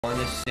I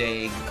want to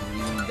say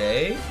Green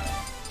Bay.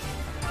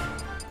 I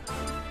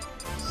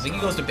think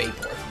he goes to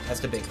Bayport. That's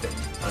the big thing.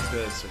 That's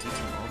good. So he's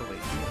from all the way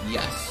here.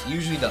 Yes,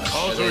 usually does.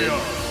 Kazuya.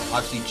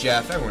 Obviously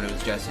Jeff. Everyone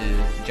knows Jeff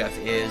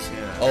is.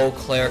 Yeah. Oh,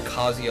 Claire,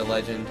 Kazuya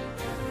legend.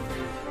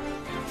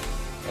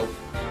 Oh.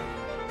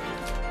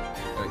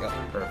 There we go.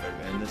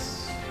 Perfect. And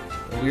this.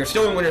 We are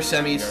still in winter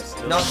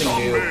semis. Nothing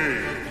new.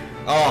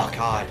 Oh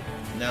God.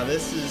 Now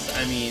this is,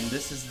 I mean,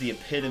 this is the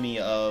epitome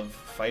of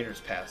Fighters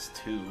Pass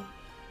 2.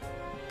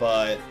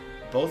 But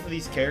both of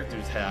these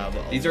characters have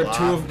These are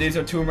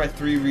two of my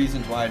 3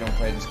 reasons why I don't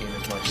play this game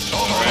as much.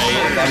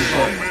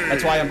 Right.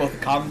 That's why I'm both a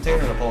commentator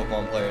and a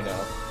Pokemon player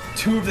now.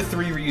 2 of the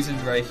 3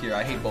 reasons right here.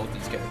 I hate both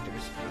these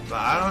characters. But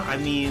I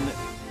mean,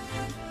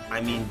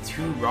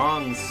 2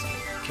 wrongs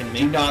can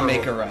make do not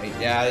make a right.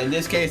 Yeah, in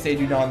this case, they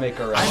do not make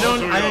a right.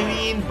 I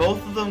mean,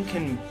 both of them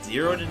can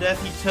 0 to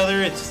death each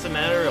other. It's just a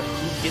matter of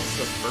who gets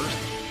the first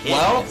hit.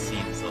 Well, it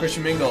seems like.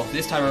 Christian Mingle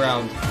this time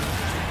around.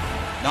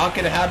 Not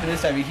gonna happen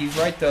this time. He's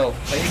right though.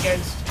 Played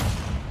against.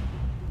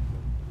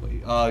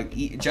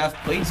 Jeff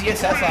played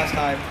ZSS last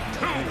time.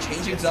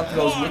 Changing things up,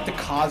 goes with the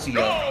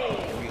Kazuya.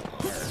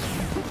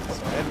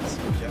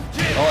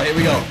 Oh, here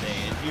we go.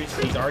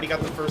 And he's already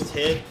got the first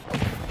hit,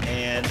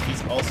 and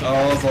he's also.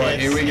 Oh boy,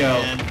 here we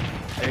go. And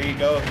there you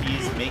go.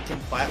 He's making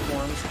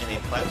platforms in a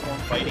platform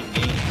fighting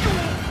game.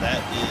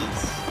 That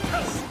is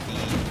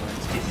the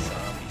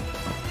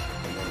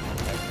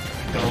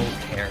don't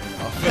care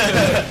enough.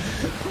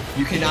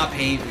 You cannot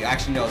pay.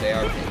 Actually, no, they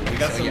are paying. We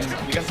got some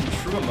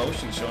true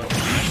emotion showing.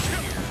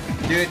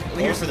 Dude,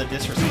 here's for the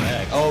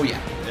disrespect. Oh yeah.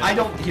 I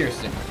don't. Here's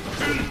the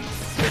thing.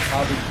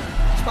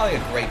 He's probably a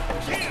great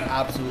person.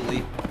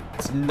 Absolutely.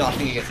 It's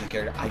nothing against this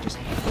character. I just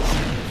hate this.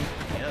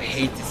 Yeah, I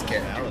hate this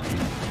character.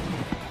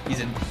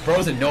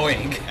 Bro's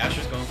annoying.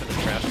 Asher's going for the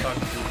trash talk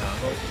through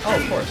combo. Oh,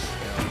 of course.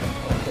 Yeah,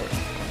 of course.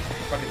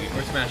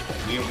 We're Smash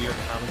Bros. We are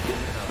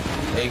commentating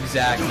combo.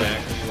 Exactly.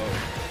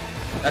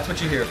 That's what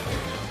you're here for.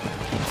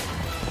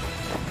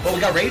 Well, we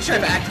got Rage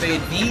Drive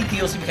activated, the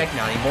DLC mechanic,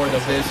 not anymore though,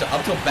 so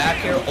up till back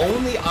here,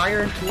 only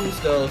Iron Tools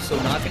though, so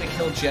not gonna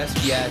kill just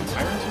yet.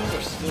 Iron Tools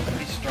are still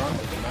pretty strong,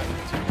 but they're not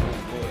too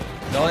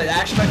good. No, it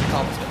actually might be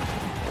competent.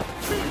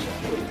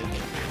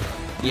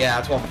 Yeah,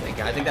 that's what I'm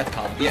thinking. I think that's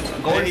competent. Yeah,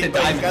 going to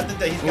dive. He's got the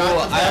best. I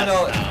don't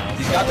know.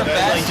 He's got the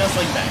best. Like, just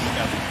like that, he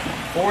got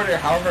forwarder,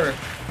 however,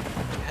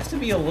 has to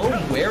be a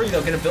little wary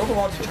though. Gonna build a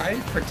wall to try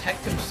and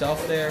protect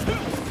himself there.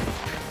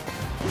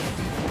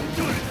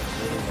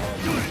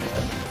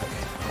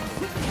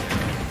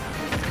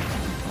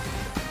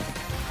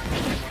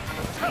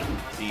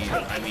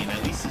 I mean,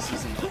 at least this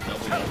isn't a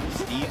double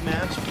Steve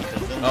match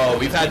because then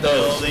we've had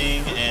those.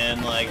 Building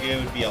and like it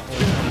would be a whole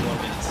 21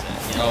 minute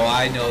set. You know? Oh,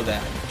 I know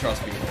that.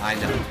 Trust me, I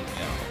know.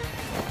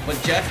 Yeah. But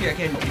Jeff here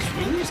again, he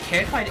really just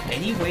can't find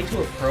any way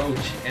to approach,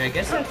 and I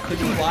guess that could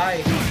be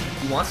why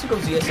he wants to go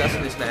ZSS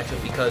in this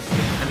matchup because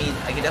I mean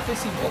I can definitely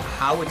see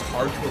how it's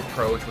hard to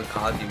approach with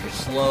Kazuya. You're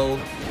slow.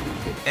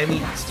 I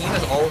mean, Steve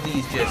has all of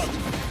these just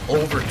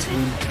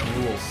over-tuned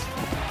tools.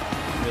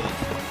 Really.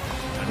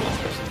 I mean,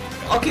 especially.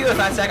 I'll keep it a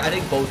fat sec. I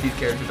think both these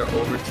characters are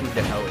over-tuned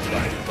to hell,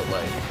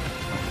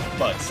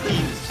 but Steve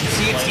is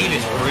Steve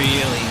is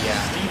really, yeah.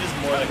 Steve is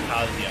more like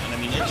Kazuya, and I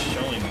mean it's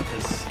showing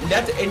because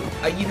that's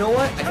you know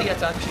what? I think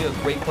that's actually a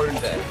great part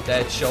of that.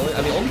 That's showing.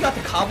 I mean, only got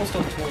the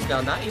cobblestone tools now,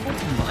 not able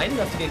to mine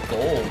enough to get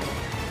gold.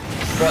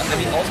 But I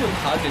mean, also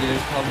with Kazuya, there's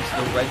comes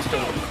the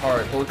redstone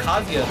card. But with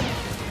Kazuya,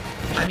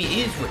 I mean,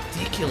 it is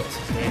ridiculous.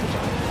 His damage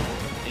on it.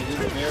 It is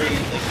very like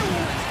you just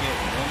get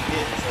one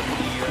hit,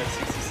 suddenly you're at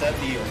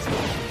 60-70, or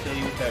someone can kill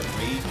you with that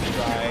rage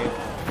drive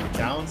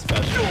down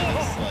special.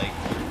 It's like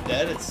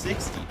dead at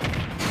 60.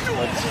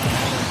 But it's just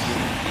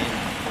getting in.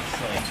 It's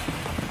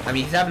like I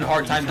mean, he's having a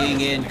hard time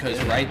getting in because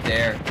right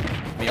there.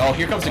 I mean, oh,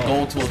 here comes the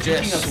gold tool,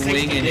 just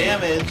swinging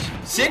damage.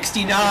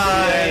 69.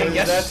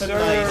 Yes, that's sir.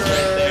 Nice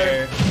right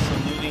there.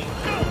 Saluting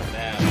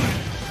that.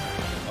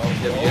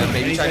 Yeah,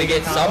 maybe trying to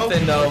get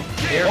something though.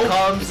 Here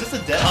comes is this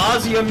a death?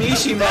 Kazuya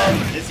Mishima.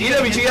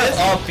 DWGF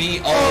up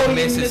B. Oh,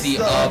 misses the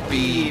up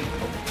B.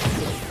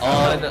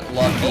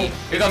 Unlucky.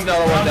 Here comes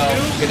another one though.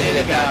 Gonna hit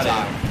it that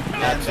time.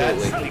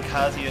 Absolutely.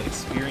 That's the Kazuya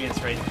experience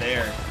right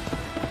there.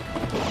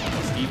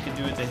 Steve can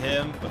do it to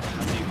him, but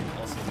Kazuya can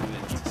also do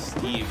it to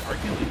Steve.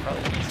 Arguably,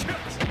 probably easier.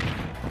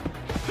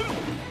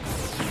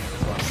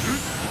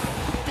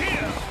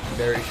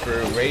 Very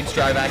true. Rage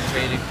drive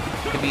activated.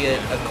 Could be a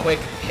quick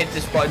hit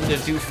this button to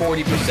do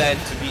 40%.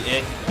 To be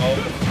it. Oh,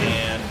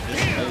 and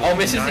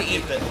this misses the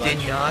E.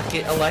 Did not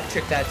get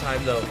electric that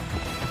time though.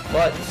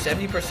 But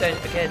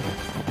 70% again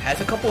has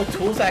a couple of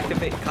tools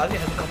activated. Kazuya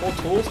has a couple of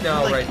tools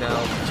now right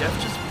now. Jeff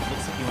just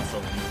looks like he wants to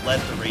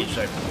let the rage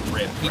drive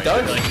rip. He right?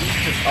 does. Like, he's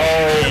just,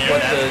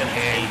 but the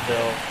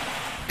anvil.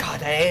 God,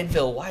 that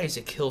anvil. Why does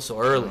it kill so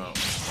early?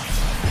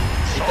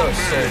 It does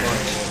so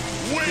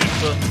much.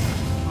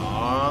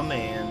 Aw,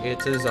 man.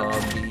 It's a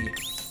zombie.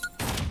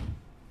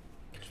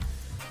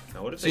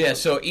 Now, what if So yeah,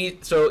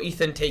 so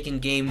Ethan taking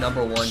game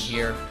number 1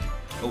 here.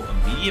 Oh,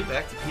 immediate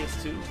back to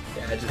PS2?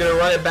 Yeah, just gonna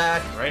run it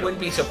back. Right. Wouldn't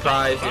be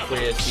surprised if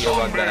we see a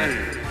run back.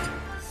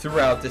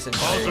 throughout this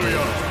entire game.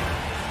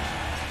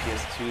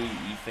 PS2,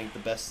 you think the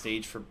best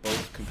stage for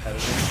both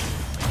competitors?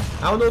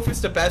 I don't know if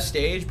it's the best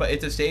stage, but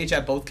it's a stage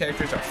that both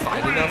characters are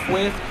fine enough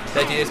with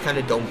that they just kind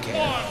of don't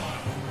care.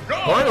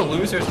 One of the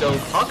losers, though,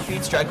 Puck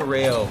beats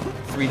Dragoreo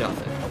 3-0. Well,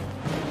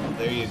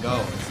 there you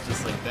go. It's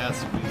just like that,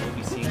 so we will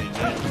be seeing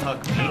again.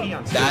 Puck maybe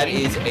on That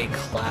is a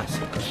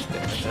classic right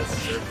there. That's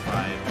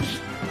certified.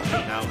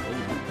 Now,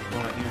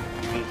 going on here,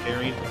 being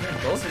carried.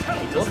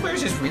 Both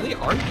players just really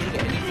aren't getting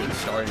anything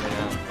started right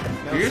now.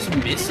 You're just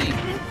missing.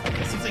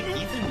 It seems like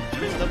Ethan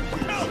used up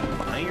his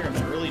iron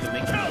early to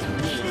make his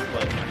rules,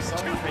 but I saw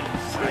him trying to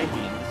side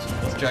beam.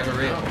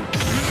 Dragoreo.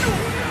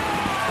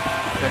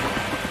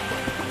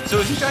 So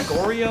is it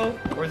Dragoreo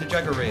or is it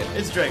Dragoreo?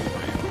 It's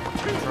Dragoreo.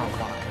 Oh,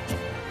 why?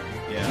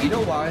 Yeah. You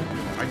know why?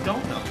 I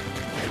don't know.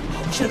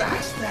 Oh, we should have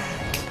asked that.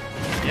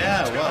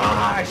 Yeah, well.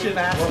 I should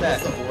have asked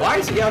that. Why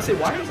is it? Yeah, I'll say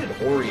why is it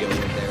Oreo in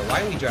there?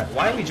 Why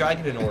are we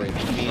dragging an Oreo? I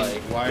mean,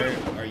 Like, why are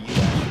you?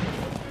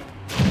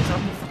 because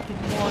I'm the fucking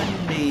one,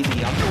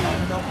 baby. I'm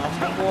the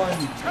one.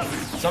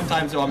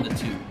 Sometimes though I'm the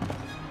two.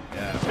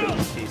 Yeah. In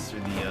this case,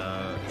 through the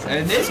And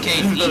in this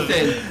case,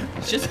 Ethan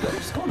just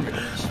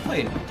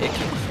playing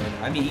ridiculous.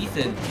 Man. I mean,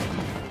 Ethan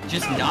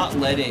just not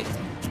letting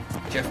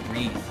Jeff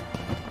breathe.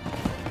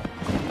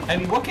 I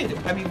mean,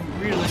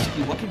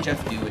 realistically, what can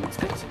Jeff do in this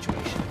kind of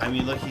situation? I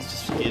mean, look, he's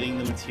just getting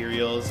the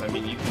materials. I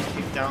mean, you can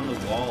kick down the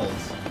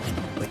walls.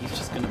 Like, he's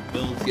just gonna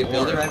build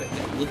more.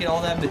 Look at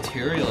all that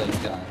material he's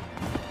got.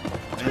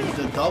 And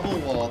the double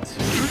wall, too.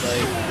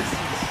 Like, this is...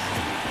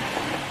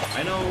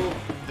 I know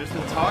there's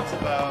been talks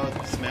about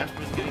Smash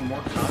Bros. Getting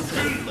more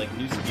content, like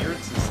new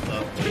spirits and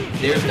stuff.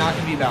 There's not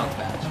gonna be bounce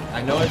match.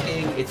 I know it's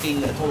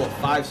getting a total of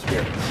 5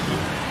 spirits.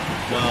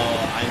 Well,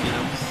 I mean,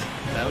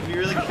 that would be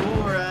really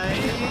cool,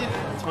 right?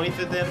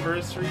 25th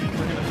anniversary,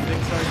 we're gonna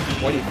fix our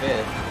game.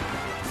 25th.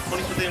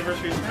 25th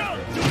anniversary of Smash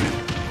Bros.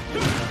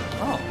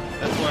 Oh.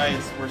 That's why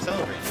we're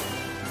celebrating.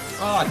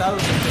 Oh, I thought it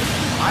was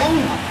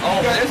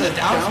there's a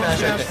down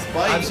smash right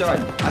there. I'm sorry.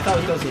 I thought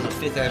it was the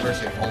 5th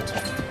anniversary of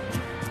Ultimate.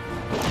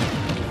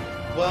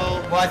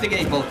 Well, I think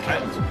they both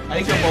count. I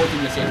think they're both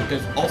in the same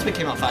because Ultimate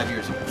came out 5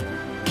 years ago.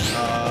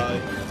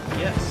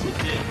 Yes, it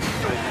did.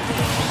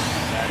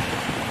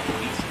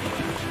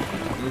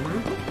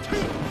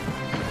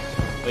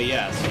 But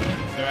yeah, so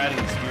they're adding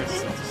the spirits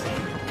stuff to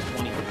celebrate the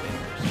 25th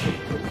anniversary.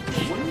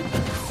 Wouldn't it be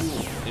cool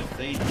if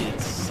they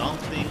did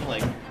something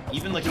like,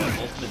 even like an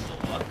Ultimate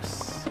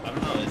Deluxe? I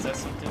don't know, is that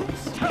something we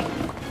see on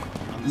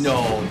the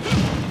No. Switch?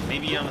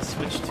 Maybe on the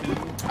Switch too?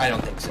 I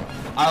don't think so.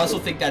 I also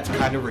think that's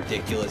kind of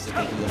ridiculous if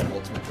they do an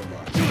Ultimate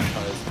Deluxe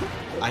because,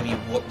 I mean,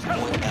 what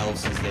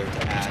else is there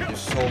to add?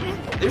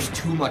 There's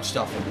too much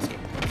stuff in this game.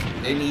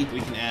 They need to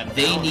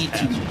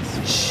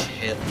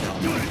chill.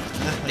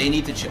 They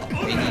need to chill.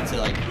 They need to,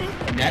 like,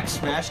 next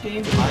Smash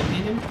game, in my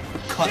opinion,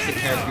 cut the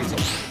characters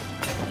off.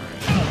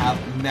 Have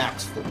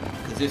max 4.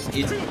 Because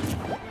it's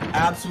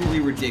absolutely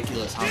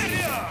ridiculous how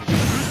many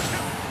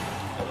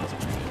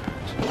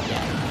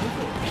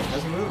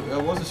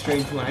that was a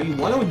strange one. I mean,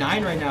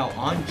 109 right now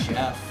on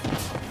Jeff.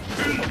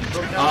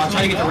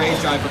 Trying to get the rage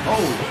drive, but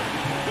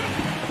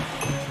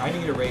trying to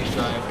get a rage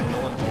drive, and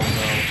no one told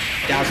him.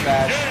 Down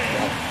smash.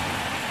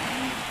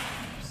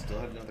 Still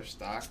have another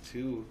stock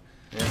too.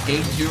 Yeah,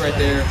 Escape 2 right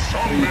there.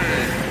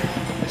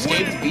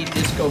 Escape beat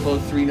Disco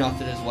both 3-0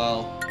 as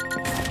well.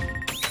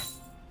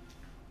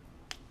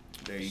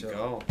 There you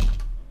go.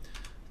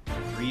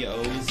 3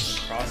 O's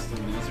across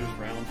the losers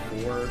round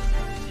 4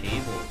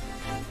 table.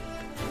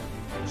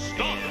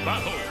 Stop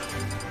battle!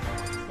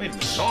 Wait a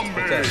minute.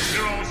 Zombie Okay.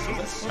 Heroes of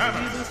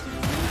Samus!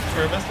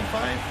 For a best of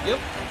 5? Yep.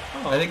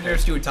 Oh, I think they're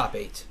just doing top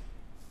 8.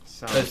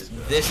 Sounds Because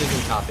this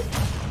isn't top 8.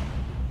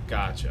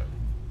 Gotcha.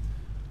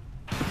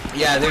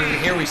 Yeah,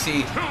 here we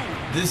see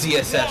the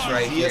ZSS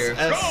right here.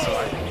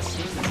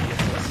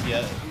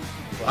 Yeah.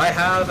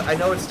 I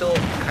know it's still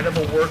kind of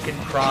a work in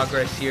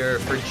progress here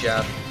for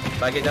Jeff,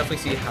 but I can definitely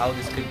see how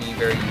this could be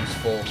very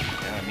useful,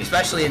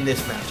 especially in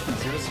this matchup.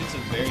 Zero Suit's a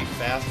very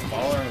fast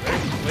baller and very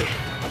quick.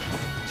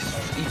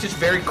 He's just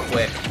very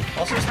quick.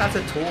 Also just has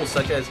the tools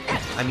such as,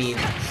 I mean,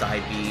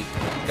 side B,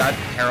 got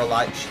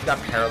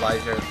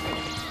Paralyzer,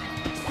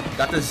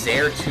 got the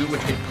Zair too,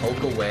 which can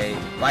poke away.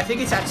 But I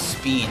think it's that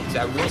speed, it's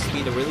that real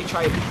speed to really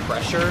try and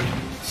pressure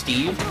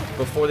Steve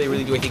before they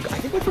really do anything. I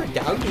think if we're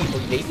down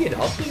maybe an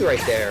up B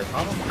right there,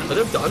 could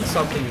have done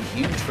something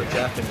huge for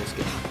Jeff in this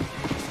game.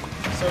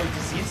 So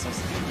does he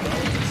Steve?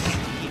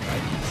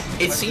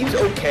 It seems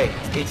okay.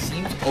 It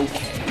seems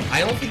okay. I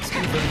don't think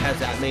Steve really has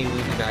that many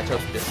losing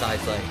matchups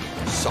besides like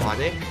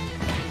Sonic.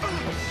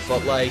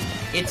 But like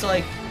it's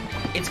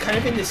kind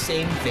of in the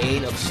same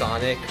vein of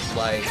Sonic,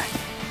 like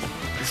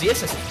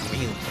ZSS is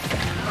really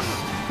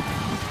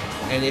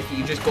fast. And if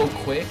you just go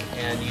quick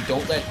and you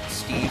don't let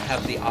Steve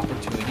have the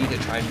opportunity to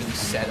try and really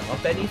set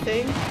up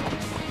anything,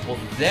 well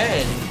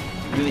then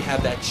you really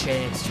have that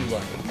chance to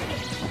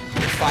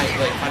find a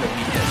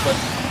weakness. But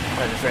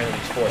I just randomly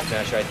sports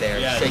match right there.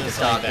 Yeah, take the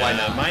stock, like why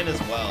not? Mine as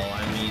well.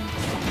 I mean,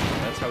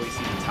 that's how we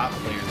see the top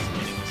players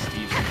getting with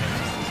Steve.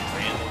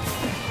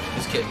 Sometimes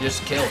just random.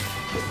 Just kill.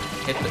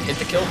 hit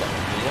the kill button,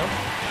 you know?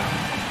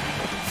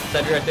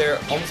 Cedric right there,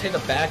 almost hit the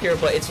back air,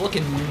 but it's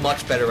looking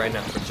much better right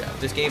now for Jeff.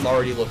 This game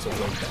already looks a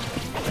little better.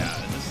 Yeah,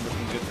 this is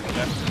looking good for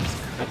Jeff. This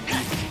could be a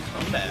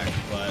comeback,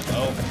 but I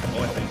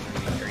think he's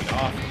being carried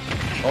off.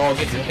 Oh,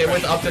 gets hit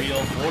with up to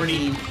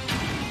 40.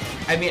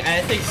 I mean,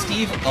 I think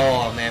Steve,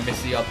 oh man,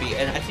 missed the up B,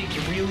 and I think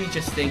really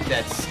just think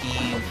that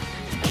Steve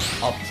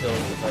up tilt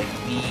is like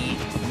the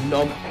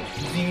number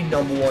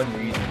one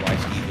reason why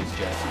Steve is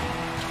just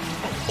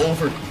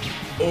over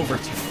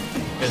two.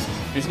 Because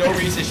there's no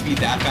reason it should be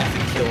that fast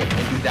to kill and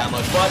do that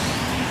much. But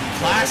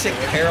classic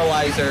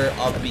paralyzer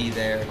up B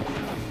there.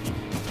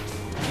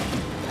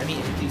 I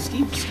mean,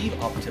 Steve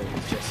up tilt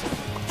is just,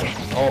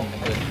 oh my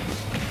goodness.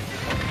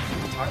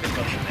 Talking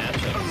about the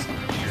matchups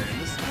here, and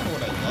this is kind of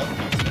what I love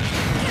about Smash.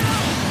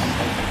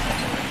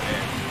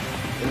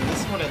 And this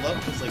is what I love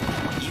because, like,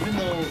 even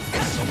though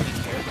there's so many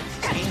characters,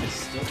 this game is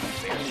still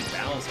fairly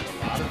balanced. Like, a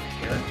lot of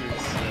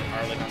characters that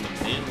are like on the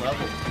mid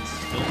level can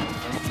still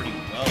perform pretty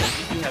well. Like,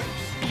 you do have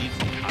Steve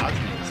and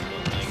Cosmos,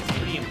 but like it's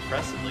pretty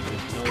impressive. Like,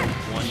 there's no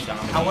one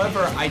dominant.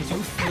 However, I do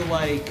feel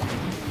like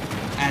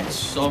at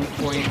some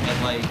point,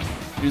 at like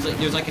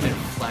there's like an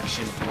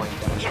inflection point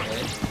that we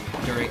hit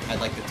during at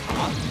like the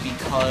top,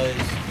 because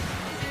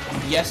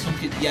yes,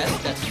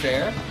 that's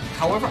fair.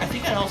 However, I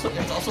think that's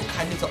also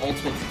kind of the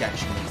ultimate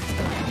detriment,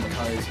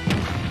 because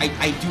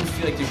I do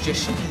feel like there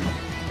just should be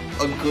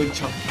a good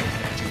chunk of characters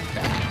that are just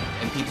bad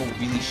and people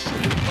really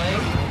shouldn't play.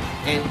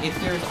 And if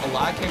there's a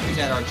lot of characters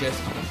that are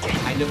just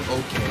kind of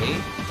okay,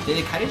 then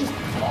it kind of just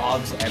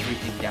bogs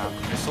everything down.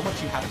 There's so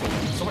much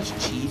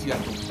cheese you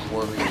have to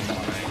worry about,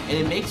 and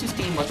it makes this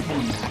game much more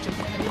matchup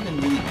dependent than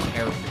really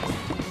character.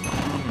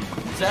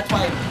 So that's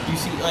why you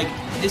see, like,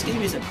 this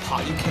game is you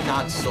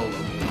cannot solo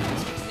main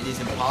this game. It is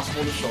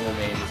impossible to solo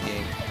main this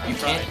game. You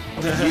can't.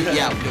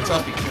 Yeah,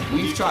 trust me,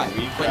 we've tried,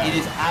 but it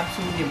is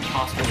absolutely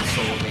impossible to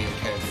solo main a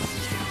character in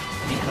this game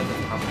because of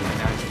how many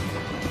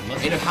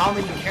matchups and of how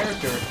many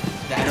characters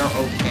that are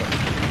okay.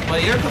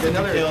 But here comes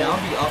another down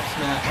B up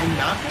smash. I'm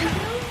not gonna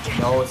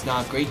do? No, it's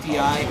not. Great DI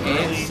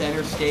and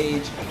center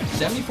stage.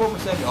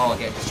 74%. Oh,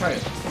 okay, just try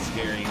it.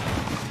 Scary.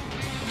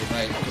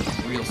 Right,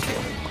 real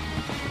scary.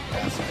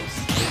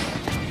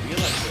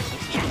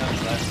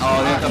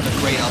 Oh, there comes a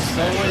great up so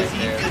smash what is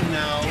right there. Ethan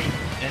now?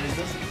 And it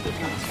doesn't look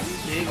too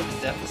big of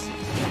a deficit.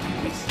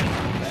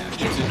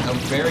 It's a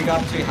very good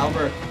opportunity.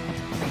 However,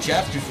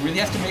 Jeff just really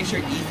has to make sure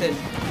Ethan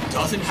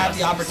doesn't have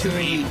the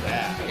opportunity.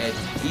 Yeah,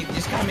 you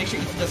just gotta make sure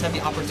Ethan doesn't have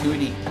the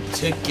opportunity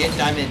to get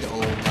diamond.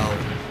 Oh no,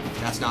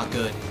 that's not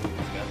good.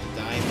 He's got the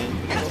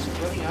diamond, but he's also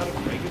running out of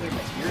regular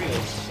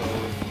materials, so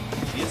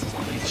he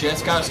is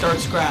Just gotta start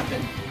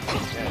scrapping.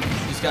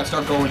 Just gotta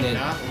start going in.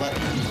 Not let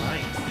him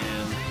mind,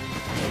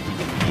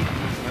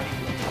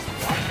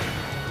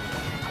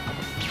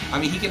 I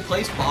mean, he can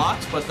place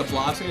blocks, but the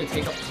blocks are going to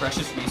take up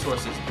precious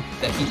resources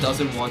that he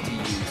doesn't want to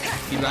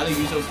use. He'd rather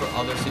use those for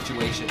other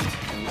situations.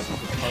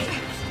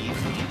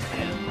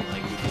 and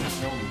like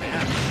there's no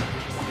match.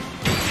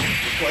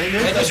 And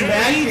just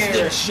reads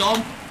the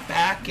jump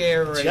back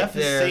air right Jeff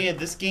there. is saying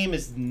this game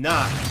is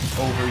not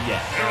over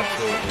yet.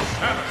 Absolutely.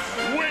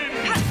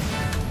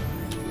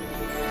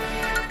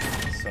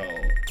 So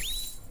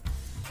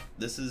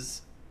this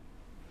is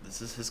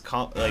his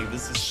comp. Like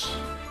this is.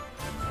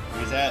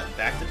 Is that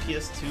back to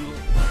PS2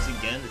 once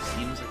again? It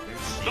seems like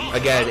there's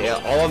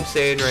Again, all I'm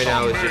saying right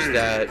now is just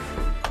that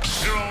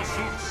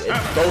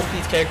both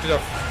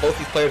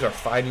these players are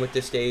fine with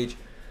this stage.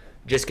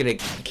 Just gonna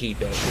keep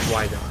it.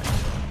 Why not?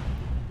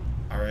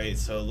 All right,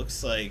 so it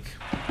looks like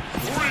a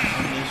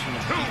combination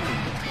of people,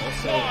 but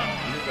also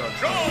underdog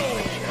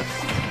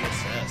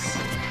CSS.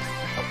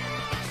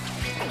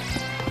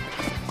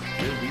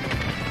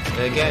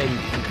 And again,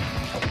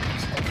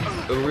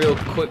 a real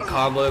quick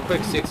combo, a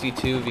quick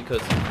 62,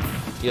 because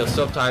you know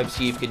sometimes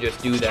Steve can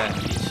just do that.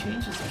 He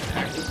changes the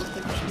back. It looks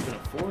like he should have been a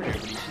forward air,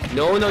 but he should.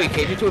 No, he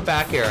came into a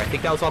back air. I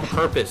think that was on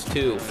purpose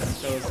too. That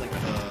shows like the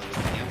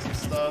cancel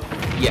stuff.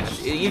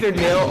 Yes, either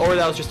nil or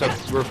that was just a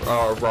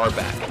raw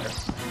back air.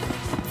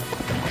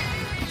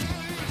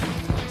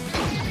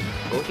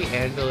 Both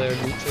anvil air,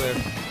 neutral air.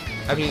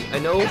 I mean, I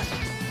know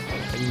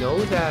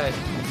that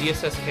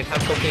ZSS can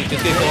have something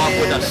just go off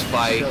with a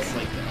spike. Just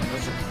like that.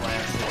 That's a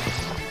classic.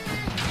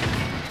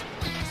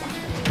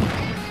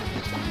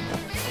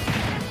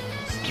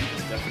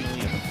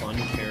 Definitely a fun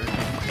character to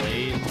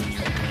play when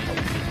you're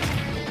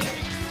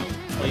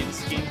playing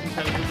this game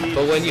competitively.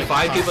 But when you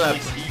find people that,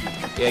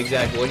 yeah,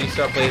 exactly. When you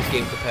start playing this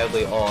game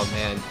competitively, oh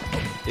man,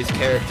 this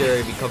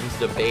character becomes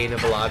the bane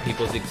of a lot of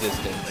people's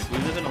existence. Like we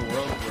live in a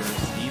world where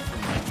Steve from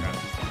Minecraft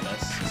is the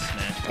best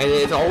Smash. And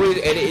it's always,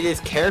 and it is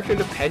character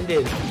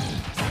dependent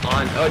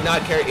on,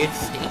 not character, it's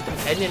state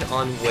dependent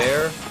on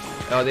where.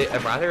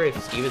 Rather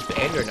if Steve is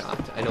banned or not.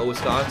 I know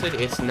Wisconsin,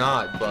 it's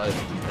not, but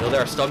I know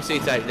there are some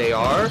states that they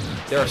are.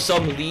 There are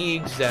some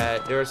leagues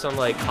that, there are some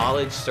like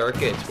college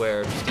circuits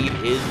where Steve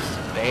is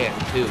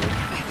banned too.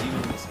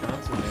 Even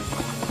Wisconsin,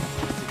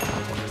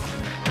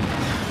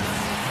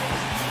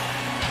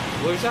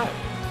 Where's that?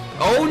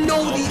 Oh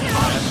no, the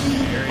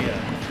area.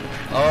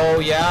 Oh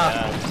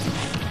yeah.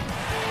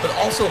 but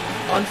also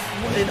an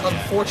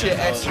unfortunate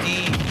XD.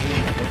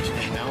 Really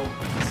unfortunate. Now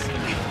he's going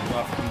to be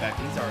rough come back.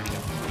 He's already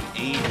got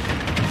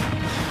 8.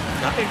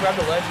 Not gonna grab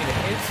the ledge, gonna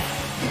hit.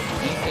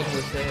 Ethan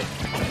with it.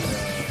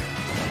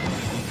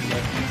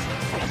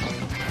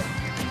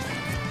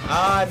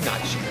 I'm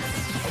not sure.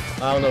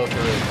 I don't know if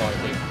they're really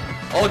calling me.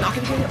 Oh, not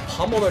gonna get a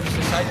pummel or just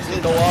decided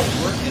to go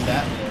off. And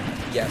that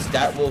will. Yes,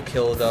 that will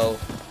kill though.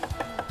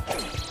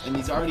 And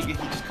he's already he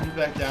just comes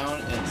back down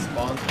and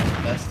spawns the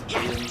best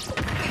items.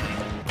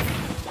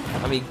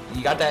 I mean,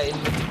 you got that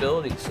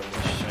invincibility, so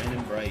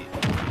Shining bright.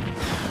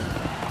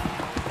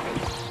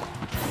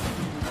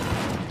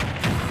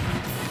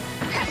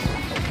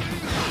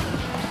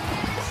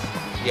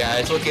 yeah,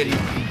 it's looking.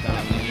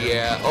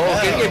 Yeah.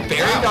 Oh, gonna get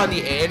buried on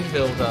the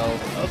anvil though.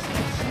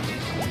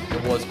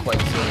 It was quite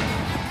soon.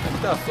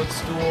 I've got a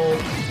footstool,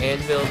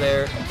 anvil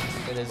there,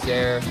 and a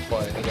Zare,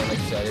 but again, like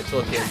I said, it's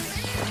looking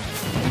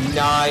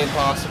nigh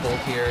impossible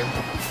here.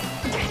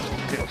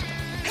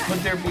 Would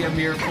there be a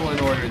miracle in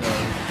order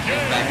though?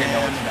 Back here,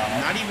 no, it's not.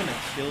 Not even a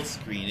kill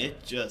screen.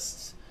 It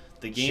just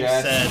the game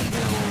Just said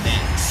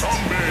next. The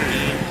Zombie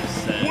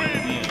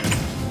game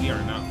said we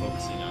are not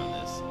focusing on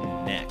this.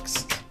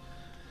 Next.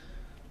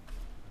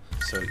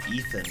 So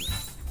Ethan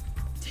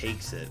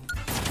takes it.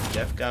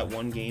 Jeff got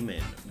 1 game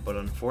in, but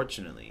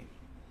unfortunately,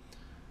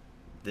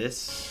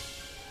 this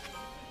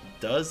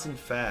does in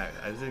fact,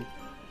 I think,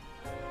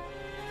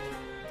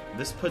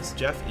 this puts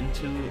Jeff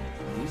into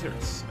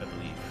losers, I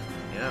believe.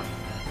 Yeah.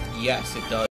 Yes, it does.